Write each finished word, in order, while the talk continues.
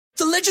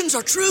The legends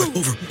are true.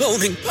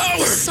 Overwhelming power!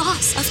 The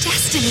sauce of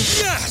destiny.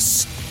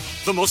 Yes!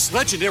 The most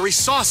legendary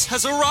sauce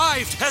has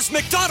arrived as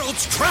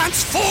McDonald's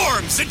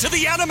transforms into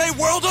the anime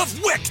world of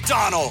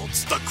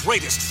WickDonald's. The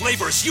greatest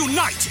flavors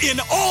unite in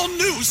all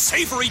new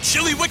savory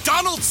chili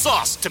McDonald's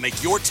sauce to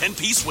make your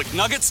 10-piece Wick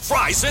Nuggets,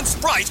 fries, and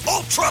Sprite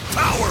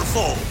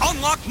ultra-powerful.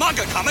 Unlock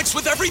manga comics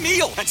with every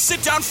meal and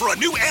sit down for a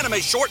new anime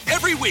short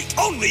every week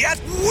only at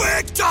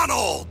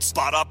WickDonald's.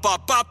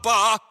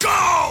 Ba-da-ba-ba-ba,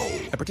 go!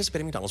 At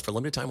participating McDonald's for a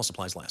limited time while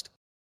supplies last.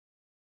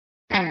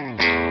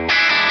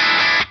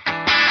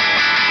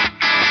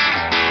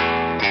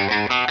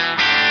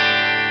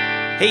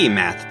 Hey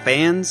math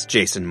fans,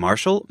 Jason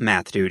Marshall,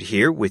 Math Dude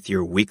here with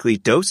your weekly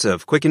dose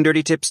of quick and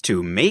dirty tips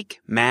to make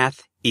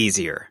math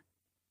easier.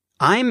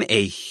 I'm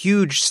a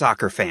huge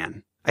soccer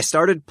fan. I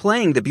started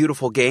playing the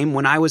beautiful game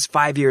when I was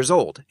 5 years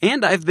old,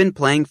 and I've been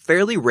playing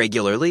fairly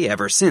regularly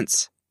ever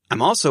since.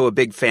 I'm also a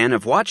big fan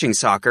of watching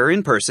soccer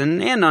in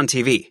person and on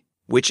TV,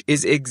 which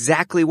is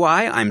exactly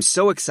why I'm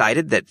so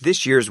excited that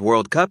this year's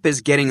World Cup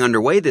is getting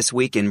underway this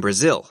week in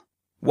Brazil.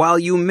 While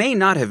you may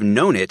not have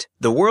known it,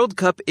 the World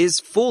Cup is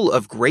full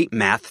of great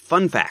math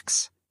fun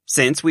facts.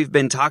 Since we've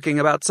been talking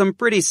about some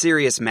pretty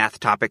serious math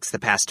topics the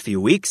past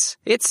few weeks,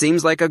 it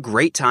seems like a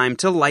great time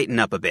to lighten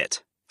up a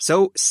bit.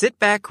 So sit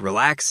back,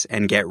 relax,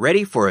 and get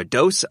ready for a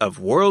dose of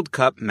World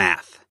Cup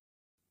math.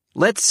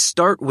 Let's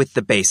start with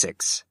the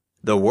basics.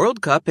 The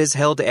World Cup is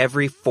held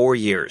every 4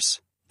 years.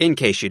 In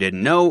case you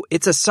didn't know,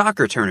 it's a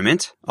soccer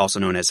tournament, also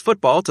known as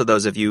football to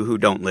those of you who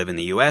don't live in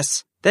the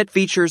US, that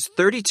features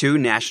 32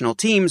 national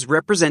teams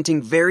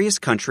representing various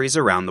countries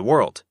around the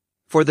world.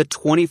 For the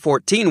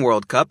 2014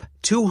 World Cup,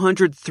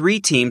 203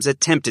 teams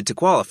attempted to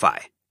qualify,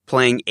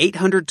 playing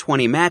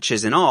 820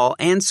 matches in all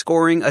and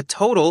scoring a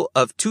total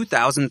of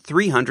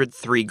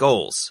 2,303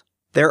 goals.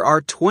 There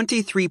are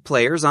 23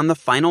 players on the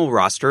final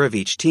roster of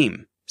each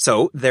team,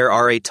 so there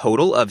are a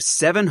total of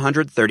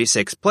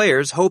 736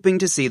 players hoping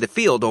to see the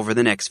field over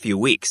the next few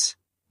weeks.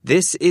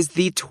 This is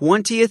the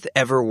 20th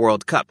ever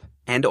World Cup,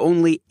 and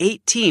only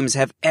 8 teams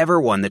have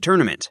ever won the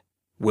tournament.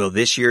 Will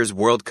this year's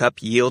World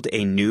Cup yield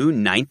a new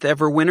 9th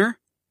ever winner?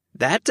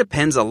 That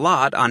depends a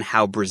lot on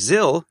how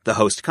Brazil, the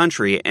host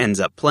country, ends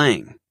up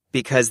playing,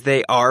 because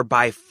they are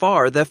by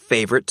far the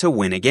favorite to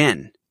win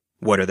again.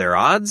 What are their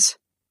odds?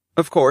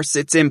 Of course,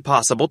 it's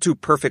impossible to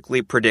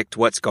perfectly predict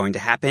what's going to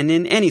happen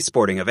in any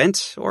sporting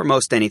event, or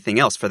most anything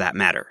else for that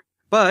matter.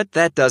 But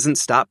that doesn't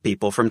stop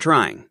people from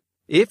trying.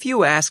 If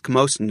you ask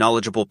most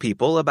knowledgeable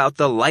people about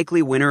the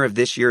likely winner of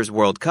this year's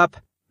World Cup,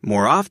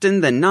 more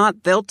often than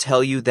not, they'll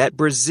tell you that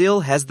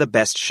Brazil has the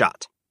best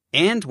shot.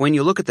 And when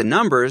you look at the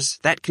numbers,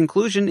 that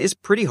conclusion is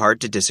pretty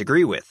hard to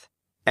disagree with.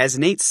 As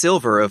Nate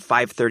Silver of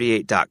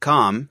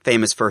 538.com,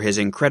 famous for his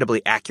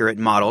incredibly accurate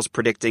models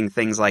predicting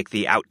things like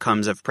the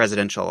outcomes of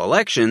presidential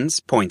elections,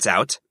 points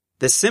out,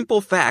 the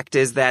simple fact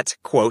is that,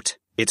 quote,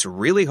 it's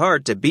really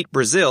hard to beat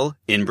Brazil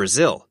in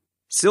Brazil.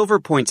 Silver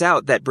points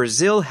out that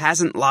Brazil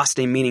hasn't lost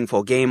a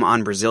meaningful game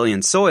on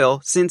Brazilian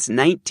soil since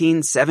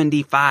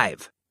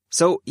 1975.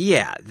 So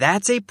yeah,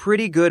 that's a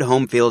pretty good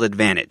home field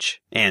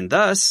advantage, and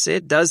thus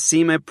it does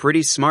seem a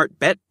pretty smart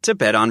bet to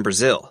bet on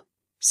Brazil.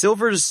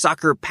 Silver's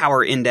Soccer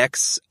Power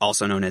Index,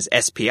 also known as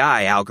SPI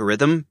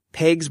algorithm,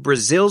 pegs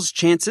Brazil's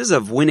chances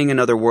of winning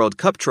another World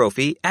Cup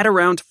trophy at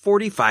around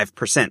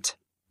 45%.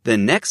 The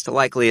next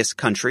likeliest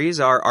countries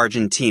are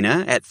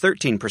Argentina at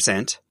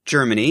 13%,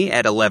 Germany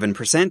at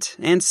 11%,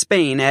 and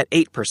Spain at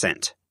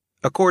 8%.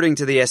 According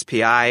to the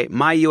SPI,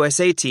 my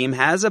USA team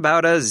has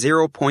about a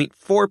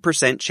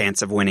 0.4%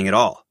 chance of winning it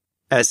all.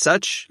 As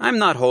such, I'm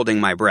not holding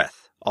my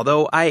breath,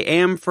 although I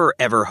am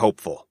forever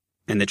hopeful.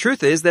 And the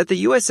truth is that the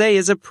USA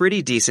is a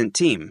pretty decent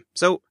team,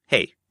 so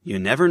hey, you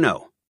never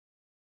know.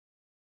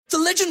 The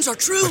legends are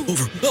true.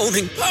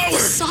 Overwhelming power! The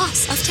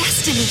sauce of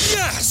destiny.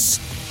 Yes!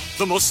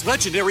 The most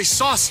legendary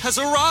sauce has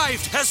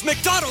arrived as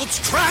McDonald's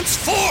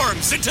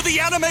transforms into the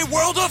anime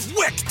world of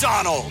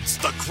WickDonald's.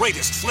 The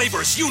greatest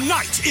flavors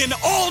unite in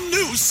all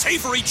new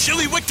savory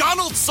chili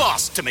McDonald's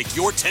sauce to make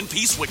your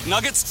 10-piece Wick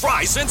Nuggets,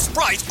 fries, and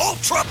Sprite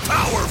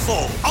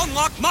ultra-powerful.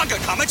 Unlock manga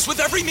comics with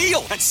every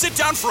meal and sit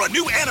down for a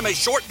new anime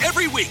short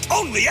every week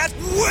only at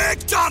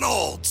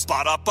WickDonald's.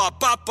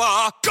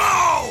 Ba-da-ba-ba-ba,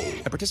 go!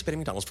 At participating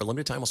McDonald's for a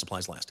limited time while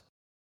supplies last.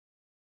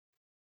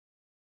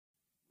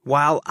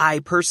 While I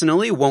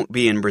personally won't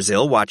be in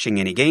Brazil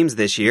watching any games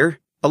this year,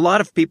 a lot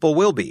of people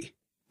will be.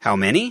 How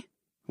many?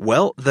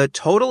 Well, the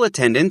total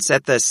attendance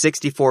at the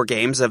 64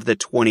 games of the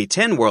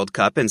 2010 World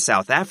Cup in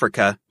South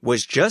Africa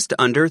was just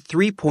under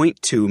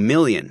 3.2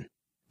 million.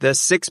 The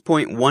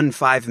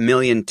 6.15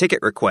 million ticket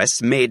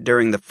requests made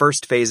during the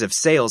first phase of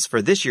sales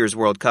for this year's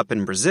World Cup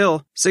in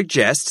Brazil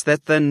suggests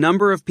that the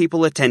number of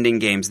people attending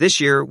games this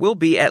year will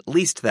be at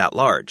least that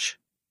large.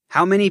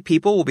 How many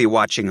people will be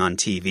watching on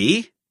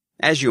TV?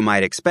 As you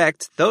might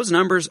expect, those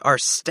numbers are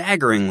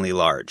staggeringly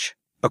large.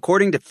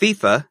 According to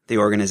FIFA, the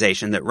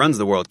organization that runs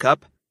the World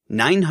Cup,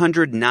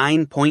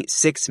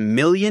 909.6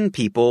 million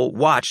people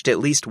watched at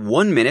least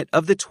 1 minute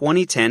of the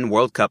 2010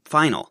 World Cup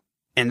final.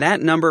 and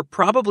that number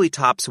probably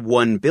tops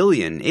 1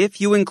 billion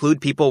if you include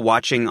people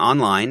watching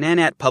online and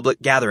at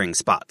public gathering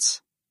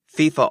spots.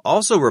 FIFA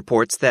also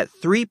reports that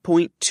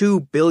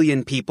 3.2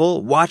 billion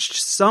people watched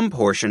some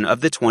portion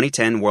of the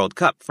 2010 World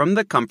Cup from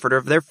the comfort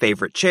of their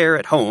favorite chair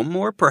at home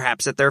or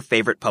perhaps at their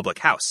favorite public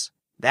house.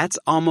 That's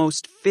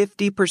almost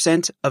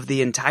 50% of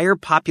the entire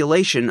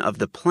population of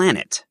the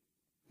planet.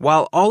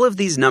 While all of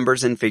these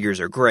numbers and figures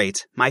are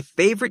great, my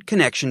favorite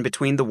connection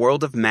between the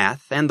world of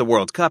math and the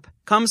World Cup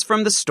comes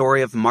from the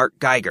story of Mark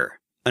Geiger,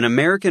 an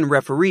American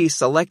referee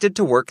selected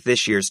to work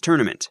this year's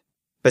tournament.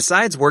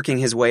 Besides working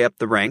his way up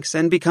the ranks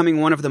and becoming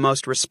one of the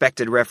most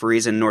respected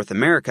referees in North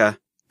America,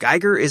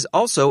 Geiger is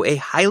also a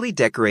highly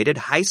decorated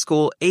high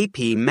school AP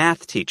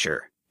math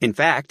teacher. In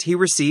fact, he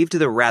received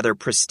the rather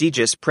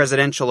prestigious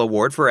Presidential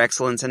Award for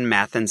Excellence in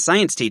Math and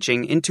Science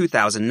Teaching in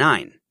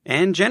 2009,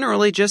 and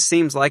generally just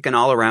seems like an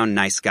all-around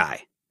nice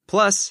guy.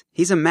 Plus,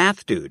 he's a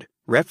math dude,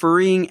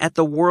 refereeing at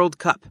the World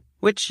Cup,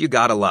 which you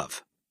gotta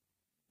love.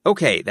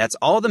 Okay, that's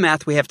all the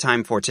math we have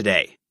time for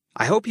today.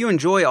 I hope you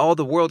enjoy all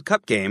the World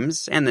Cup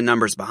games and the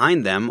numbers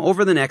behind them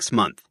over the next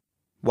month.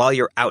 While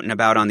you're out and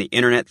about on the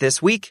internet this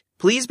week,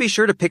 please be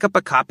sure to pick up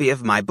a copy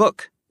of my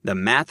book, The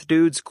Math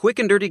Dude's Quick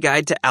and Dirty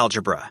Guide to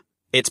Algebra.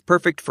 It's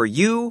perfect for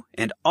you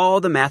and all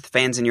the math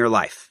fans in your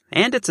life,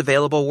 and it's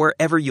available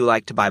wherever you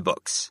like to buy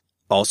books.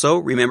 Also,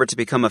 remember to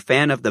become a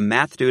fan of The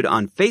Math Dude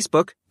on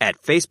Facebook at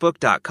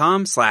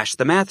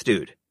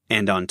facebook.com/TheMathDude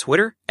and on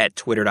Twitter at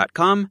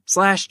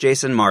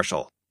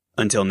twitter.com/JasonMarshall.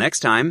 Until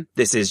next time,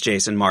 this is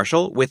Jason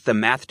Marshall with the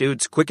Math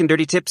Dude's Quick and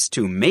Dirty Tips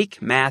to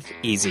make math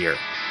easier.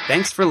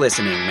 Thanks for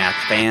listening, math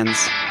fans.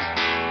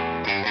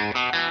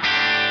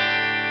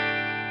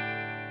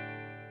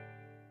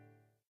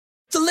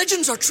 The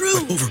legends are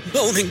true.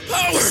 Overwhelming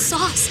power! The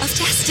sauce of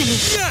destiny.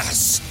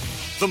 Yes!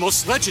 The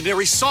most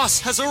legendary sauce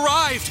has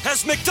arrived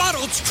as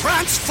McDonald's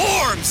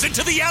transforms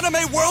into the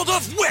anime world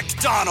of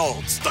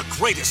WickDonald's. The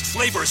greatest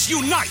flavors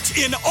unite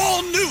in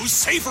all new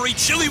savory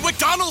chili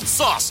McDonald's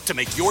sauce to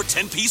make your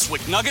 10-piece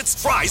Wick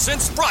Nuggets, fries,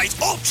 and Sprite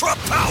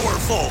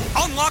ultra-powerful.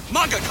 Unlock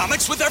manga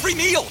comics with every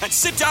meal and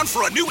sit down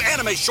for a new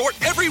anime short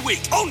every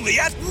week only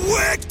at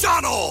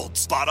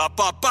WickDonald's.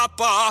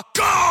 Ba-da-ba-ba-ba,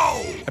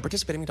 go! At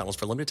participating McDonald's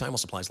for a limited time while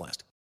supplies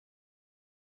last.